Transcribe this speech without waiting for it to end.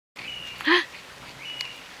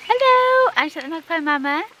I'm Charlotte the Magpie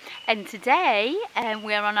Mama, and today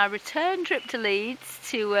we are on our return trip to Leeds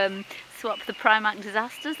to swap the Primark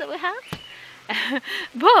disasters that we had.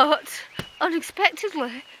 But unexpectedly,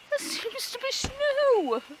 there seems to be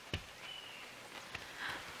snow.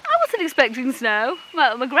 I wasn't expecting snow.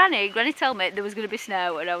 My granny told me there was going to be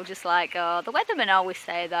snow, and I was just like, oh, the weathermen always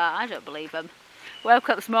say that. I don't believe them. Woke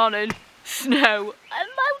up this morning, snow, and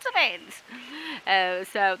loads of it.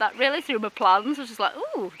 So that really threw my plans. I was just like,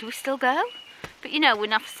 ooh, do we still go? But you know,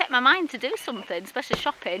 when I've set my mind to do something, especially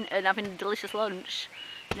shopping and having a delicious lunch,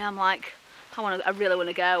 you know, I'm like, I really want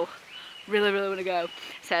to go. Really want to go.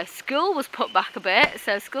 So school was put back a bit,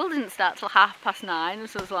 so school didn't start till 9:30,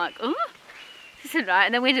 so I was like, oh, this isn't right.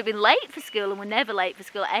 And then we ended up being late for school, and we're never late for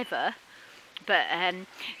school ever. But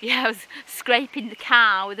yeah, I was scraping the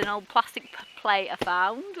car with an old plastic plate I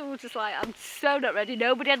found. I was just like, I'm so not ready.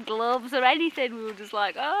 Nobody had gloves or anything. We were just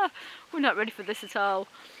like, oh, we're not ready for this at all.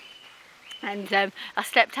 And I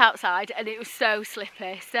stepped outside and it was so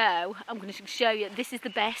slippy. So I'm going to show you, this is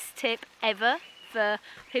the best tip ever for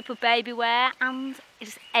people with baby wear and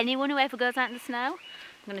just anyone who ever goes out in the snow.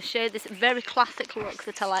 I'm going to show you this very classic look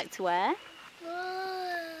that I like to wear.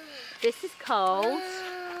 This is called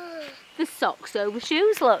the socks over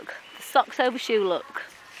shoes look. The socks over shoe look.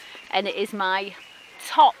 And it is my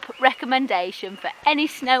top recommendation for any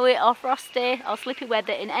snowy or frosty or slippy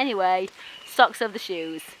weather in any way. Socks over the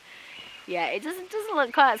shoes. Yeah, it doesn't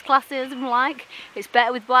look quite as classy as I'm like. It's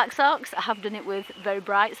better with black socks. I have done it with very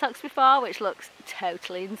bright socks before, which looks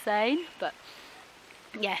totally insane. But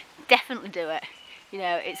yeah, definitely do it. You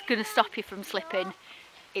know, it's going to stop you from slipping.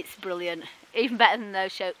 It's brilliant. Even better than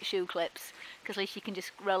those shoe clips, because at least you can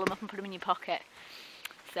just roll them up and put them in your pocket.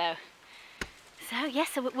 So yeah,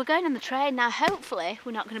 so we're going on the train now. Hopefully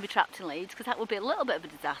we're not going to be trapped in Leeds, because that would be a little bit of a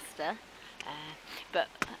disaster. But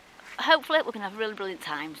hopefully we're going to have a really brilliant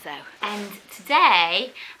time. So, and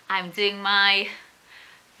today I'm doing my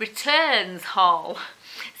returns haul.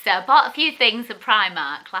 So I bought a few things at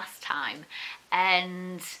Primark last time,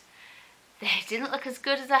 and they didn't look as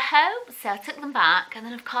good as I hoped, so I took them back. And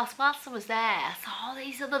then of course, whilst I was there, I saw all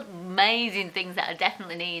these other amazing things that I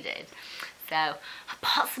definitely needed. So I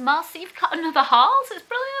bought some more, so you've got another haul, so it's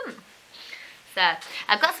brilliant. So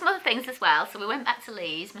I've got some other things as well. So we went back to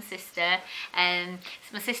Leeds, my sister and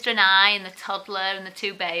I, and the toddler and the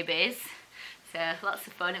two babies. So lots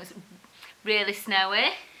of fun. It was really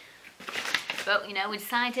snowy, but you know, we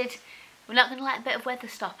decided we're not going to let a bit of weather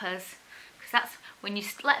stop us, because that's when you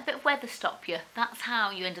let a bit of weather stop you, that's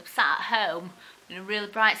how you end up sat at home on a really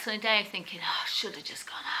bright sunny day thinking, oh, I should have just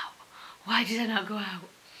gone out. Why did I not go out?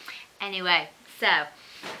 Anyway, so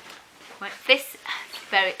I've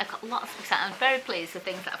got lots of stuff. I'm very pleased with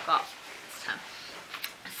things that I've got this time.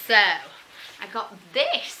 So I got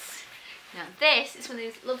this. Now this is one of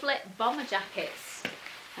these lovely bomber jackets.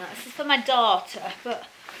 Now this is for my daughter, but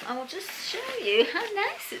I will just show you how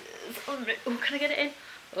nice it is. Oh, can I get it in?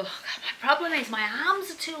 Oh God, my problem is my arms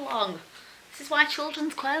are too long. This is why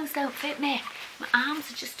children's clothes don't fit me. My arms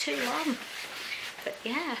are just too long. But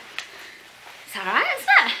yeah, it's alright, isn't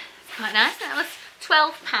it? It's quite nice. That was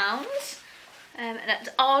 £12. And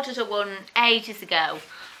I ordered one ages ago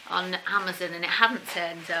on Amazon and it hadn't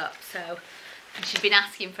turned up, so she'd been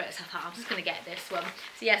asking for it, so I thought I'm just going to get this one.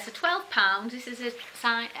 So yeah, so £12. This is a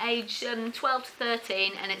size age 12 to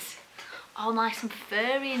 13, and it's all nice and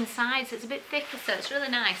furry inside, so it's a bit thicker, so it's really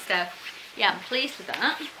nice. So yeah, I'm pleased with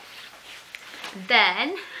that. And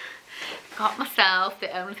then got myself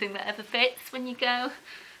the only thing that ever fits when you go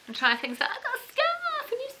and try things like, I got a scarf,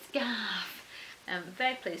 a new scarf. I'm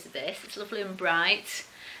very pleased with this. It's lovely and bright,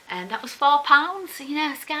 and that was £4. So you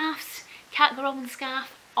know, scarves, can't go wrong with a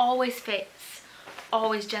scarf. Always fits,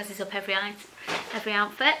 always jazzes up every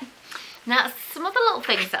outfit. Now some other little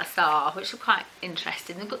things that I saw which were quite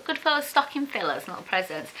interesting. They've got good for stocking fillers and little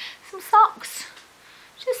presents. Some socks,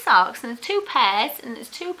 just socks, and there's 2 pairs, and it's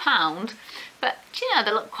 £2. But do you know,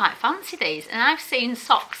 they look quite fancy, these. And I've seen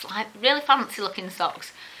socks, like really fancy looking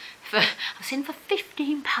socks, I've seen for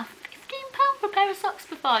 £15 for a pair of socks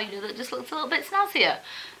before, you know, that just looked a little bit snazzier.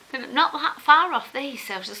 But not that far off these,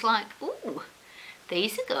 so I was just like, ooh,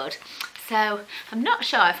 these are good. So I'm not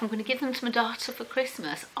sure if I'm going to give them to my daughter for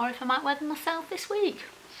Christmas or if I might wear them myself this week.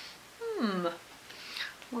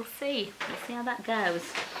 We'll see. We'll see how that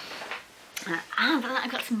goes. And then I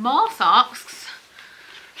got some more socks.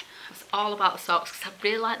 It's all about the socks because I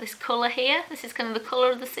really like this colour here. This is kind of the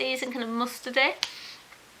colour of the season, kind of mustardy.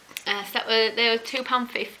 So they were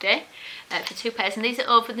 £2.50 for 2 pairs, and these are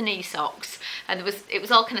over the knee socks, and it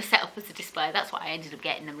was all kind of set up as a display. That's why I ended up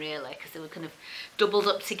getting them, really, because they were kind of doubled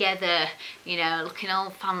up together, you know, looking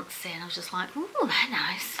all fancy, and I was just like, ooh, they're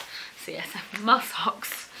nice. So yes, more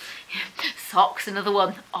socks. Socks, another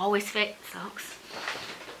one. Always fit socks.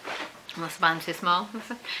 Unless I buy them too small. And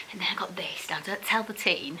then I got this. Now don't tell the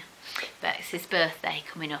teen, but it's his birthday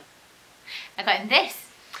coming up. I got him this.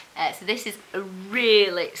 So this is a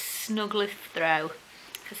really snuggly throw.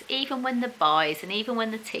 Because even when they're boys and even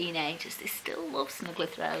when they're teenagers, they still love snuggly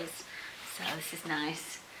throws. So this is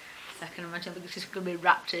nice. So I can imagine they're just going to be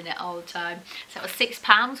wrapped in it all the time. So that was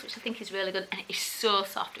 £6, which I think is really good. And it is so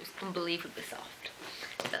soft. It was unbelievably soft.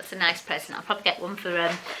 So that's a nice present. I'll probably get one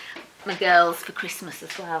for my girls for Christmas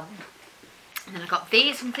as well. And then I got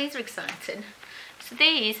these, and these are exciting. So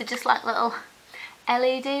these are just like little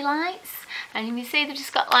LED lights. And you can see they've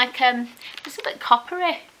just got like, just a bit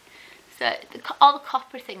coppery. So all the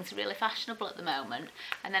copper things are really fashionable at the moment.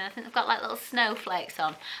 And then I think they've got like little snowflakes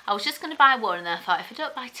on. I was just going to buy one, and then I thought if I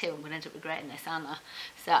don't buy two, I'm going to end up regretting this, aren't I?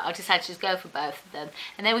 So I decided to just go for both of them.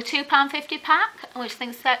 And they were £2.50 a pack, which I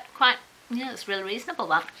think is quite, it's really reasonable,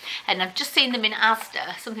 that. And I've just seen them in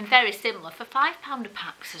Asda, something very similar, for £5 a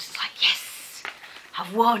pack. So it's just like, yes,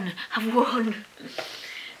 I've won, I've won.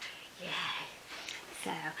 Yeah.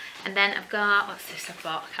 So, and then I've got, what's this I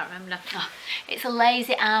bought? I can't remember now. Oh, it's a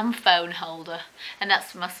lazy arm phone holder, and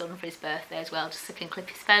that's for my son for his birthday as well, just so he can clip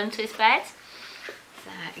his phone to his bed.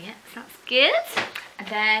 So yeah, that's good. And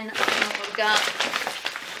then what we've got,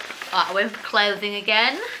 oh, I went for clothing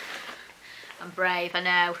again. I'm brave, I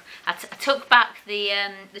know. I took back the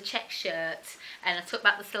check shirt, and I took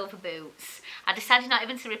back the silver boots. I decided not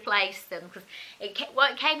even to replace them, because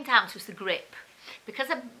what it came down to was the grip. Because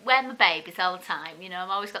I wear my babies all the time, you know, I've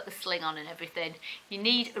always got the sling on and everything. You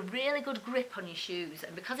need a really good grip on your shoes,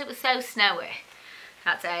 and because it was so snowy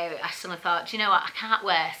that day, I suddenly thought, do you know what, I can't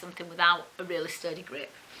wear something without a really sturdy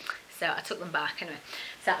grip. So I took them back anyway.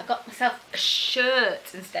 So I got myself a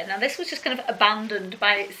shirt instead. Now this was just kind of abandoned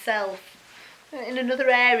by itself in another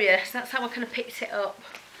area, so that's how I kind of picked it up.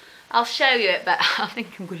 I'll show you it, but I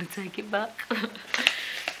think I'm going to take it back.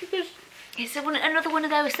 Because it's another one of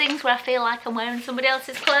those things where I feel like I'm wearing somebody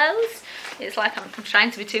else's clothes. It's like I'm trying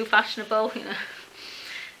to be too fashionable, you know.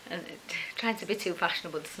 And trying to be too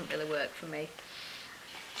fashionable doesn't really work for me.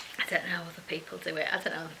 I don't know how other people do it. I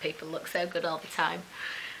don't know how other people look so good all the time.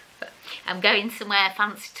 But I'm going somewhere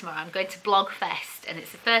fancy tomorrow. I'm going to Blogfest, and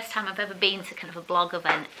it's the first time I've ever been to kind of a blog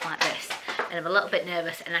event like this. And I'm a little bit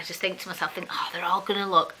nervous, and I just think to myself, oh, they're all going to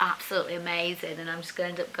look absolutely amazing, and I'm just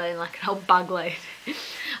going to end up going like an old bag lady.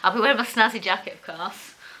 I'll be wearing my snazzy jacket, of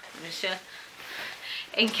course. I'm sure,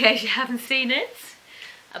 in case you haven't seen it.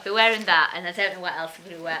 I'll be wearing that, and I don't know what else I'm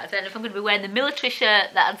going to wear. I don't know if I'm going to be wearing the military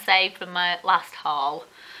shirt that I'd saved from my last haul,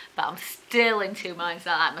 but I'm still in two minds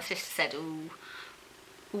about that. My sister said, ooh,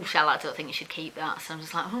 Charlotte, I don't think you should keep that. So I'm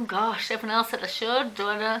just like, oh gosh, everyone else said I should, do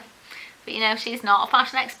I know? But you know, she's not a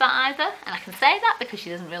fashion expert either, and I can say that because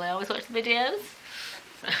she doesn't really always watch the videos.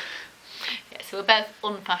 So, yeah, so we're both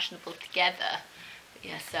unfashionable together. But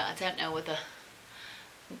yeah, so I don't know whether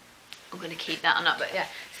I'm going to keep that or not, but yeah.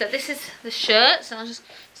 So this is the shirt, so I'll just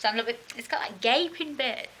stand up. It's got like gaping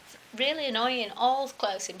bits, really annoying. All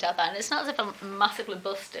clothes seem to have that, and it's not as if I'm massively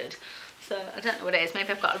busted. So I don't know what it is.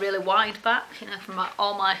 Maybe I've got a really wide back, you know, from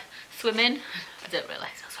all my swimming. I don't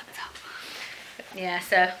realise I swim at all. But yeah,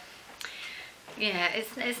 so yeah,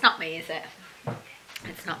 it's not me, is it?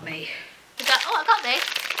 It's not me. Oh, I got this.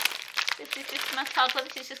 This is just for my toddler.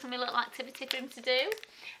 This is just gonna be a little activity for him to do.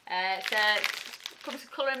 So it comes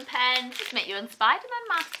with colouring pens. Just make your own Spider-Man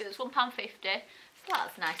mask. It's £1.50. So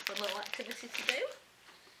that's a nice fun little activity to do.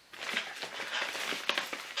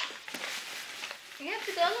 You have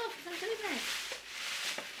to go, love, because I'm doing this.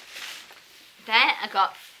 Then I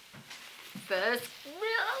got first.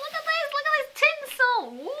 Look at this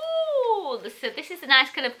tinsel. Woo! So this is a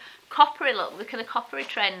nice kind of coppery look, the kind of coppery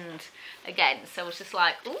trend again. So I was just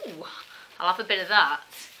like, ooh, I'll have a bit of that.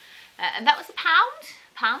 And that was £1.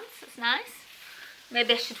 Pants, that's nice.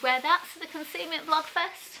 Maybe I should wear that so they can see me at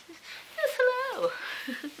Vlogfest. Yes, hello.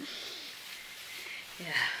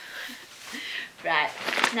 Yeah. Right.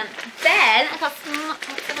 Now, then I got some.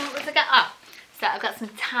 What did I get? Oh, so I've got some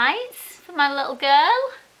tights for my little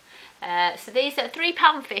girl. So these are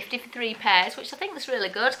 £3.50 for 3 pairs, which I think is really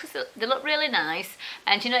good because they look really nice.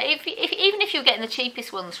 And you know, even if you're getting the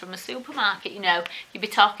cheapest ones from a supermarket, you know, you'd be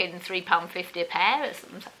talking £3.50 a pair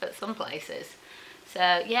at some places.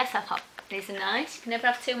 So yes, I thought these are nice. You can never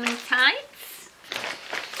have too many tights.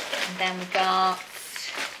 And then we got.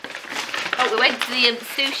 Oh, we went to the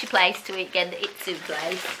sushi place to eat again, the Itsu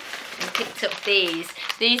place, and picked up these.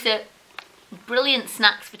 These are brilliant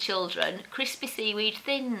snacks for children, crispy seaweed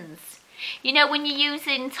thins. You know, when you're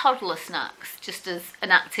using toddler snacks just as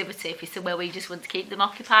an activity, if you're somewhere where you just want to keep them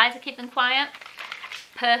occupied or keep them quiet,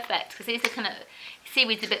 perfect because these are kind of,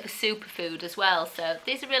 seaweed's a bit of a superfood as well, so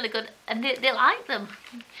these are really good, and they like them.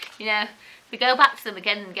 You know, we go back to them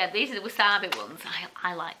again and again. These are the wasabi ones.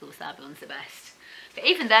 I like the wasabi ones the best. But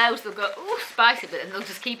even those, they'll go, oh, spicy, but then they'll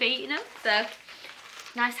just keep eating them. So,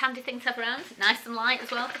 nice handy thing to have around. Nice and light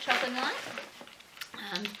as well for travelling light.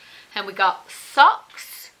 And we got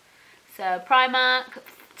socks. So, Primark,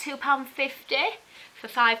 £2.50 for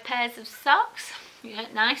 5 pairs of socks. Yeah,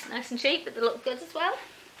 nice and cheap, but they look good as well.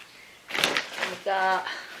 And we've got,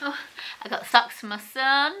 I got socks for my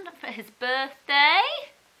son for his birthday.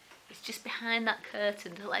 It's just behind that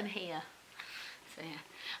curtain, don't let him hear. So yeah,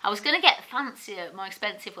 I was going to get fancier, more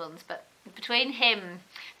expensive ones, but between him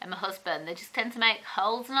and my husband, they just tend to make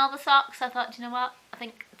holes in all the socks. I thought, do you know what? I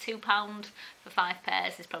think £2 for 5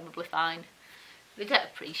 pairs is probably fine. They don't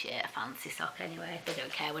appreciate a fancy sock anyway. They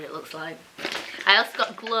don't care what it looks like. I also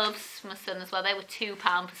got gloves for my son as well. They were £2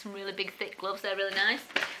 for some really big thick gloves. They're really nice.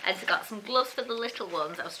 I also got some gloves for the little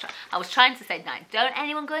ones. I was trying to say, no, don't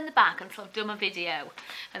anyone go in the back until I've done my video.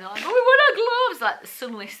 And they're like, oh, we want our gloves. Like,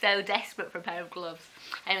 suddenly so desperate for a pair of gloves.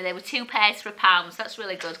 Anyway, they were 2 pairs for £1, so that's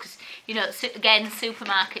really good because, you know, again,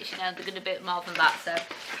 supermarkets, you know, they're going to be a bit more than that, so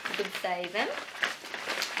a good saving.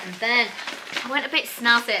 And then I went a bit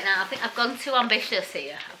snazzy now. I think I've gone too ambitious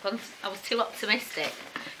here. I was too optimistic.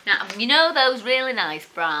 Now, you know those really nice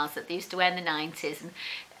bras that they used to wear in the 90s, and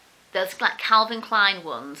those like Calvin Klein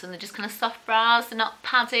ones, and they're just kind of soft bras, they're not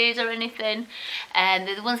padded or anything, and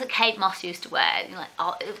they're the ones that Kate Moss used to wear. You know,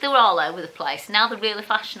 like, they were all over the place. Now they're really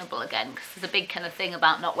fashionable again because there's a big kind of thing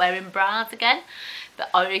about not wearing bras again,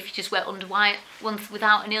 or if you just wear underwire ones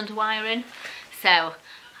without any underwiring. So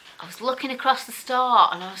I was looking across the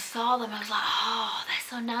store and I saw them, I was like, oh, they're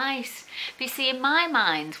so nice. But you see, in my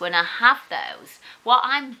mind, when I have those, what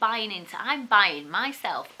I'm buying into, I'm buying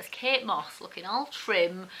myself as Kate Moss, looking all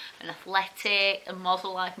trim and athletic and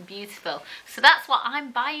model-like and beautiful. So that's what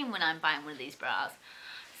I'm buying when I'm buying one of these bras.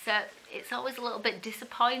 So it's always a little bit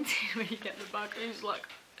disappointing when you get the back and it's like,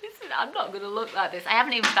 I'm not going to look like this. I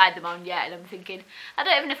haven't even tried them on yet, and I'm thinking, I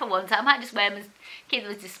don't even know if I want to. I might just wear them as, keep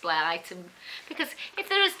them as display item. Because if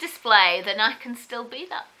they're as display, then I can still be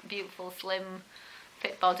that beautiful, slim,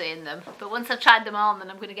 fit body in them. But once I've tried them on, then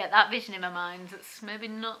I'm going to get that vision in my mind that's maybe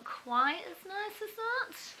not quite as nice as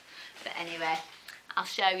that. But anyway, I'll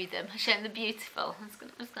show you them. I'll show you them, they're beautiful. I'm just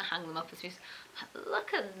going to hang them up as we...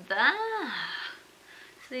 Look at that.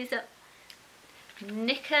 So these are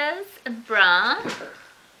knickers and bra.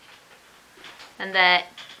 And they're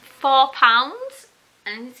 £4,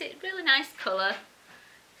 and it's a really nice colour.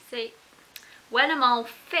 See, when I'm all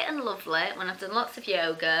fit and lovely, when I've done lots of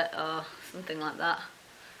yoga or something like that,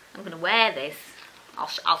 I'm going to wear this.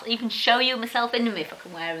 I'll even show you myself in them if I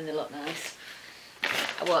can wear them, they look nice.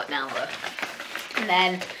 I won't now though. And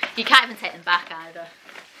then, you can't even take them back either.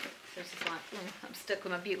 So it's just like, I'm stuck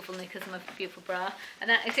with my beautiful knickers and my beautiful bra. And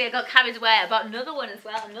then, you see, I got carried away. I bought another one as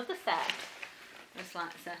well, another set. Just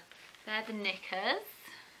like so. They're the knickers.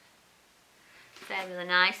 They're really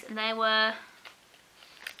nice, and they were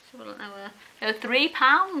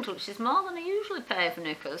 £3, which is more than I usually pay for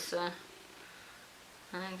knickers. So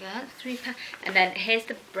there you go, £3. And then here's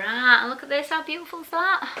the bra. And look at this, how beautiful is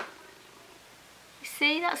that? You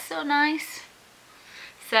see, that's so nice.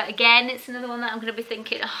 So again, it's another one that I'm going to be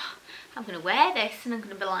thinking, oh, I'm going to wear this, and I'm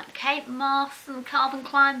going to be like Kate Moss and Calvin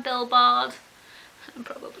Klein billboard. I'm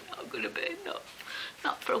probably not going to be,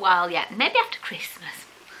 not for a while yet. Maybe after Christmas.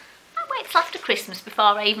 I'll wait till after Christmas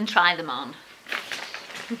before I even try them on.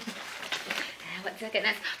 What did I get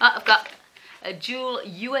next? Oh, I've got a dual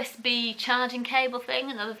USB charging cable thing.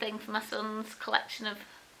 Another thing for my son's collection of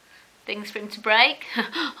things for him to break.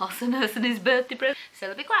 Also known as his birthday present. So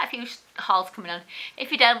there'll be quite a few hauls coming on.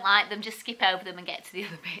 If you don't like them, just skip over them and get to the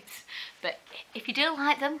other bits. But if you do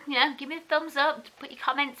like them, you know, give me a thumbs up, put your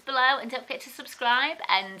comments below, and don't forget to subscribe.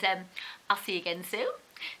 And I'll see you again soon.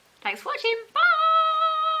 Thanks for watching. Bye!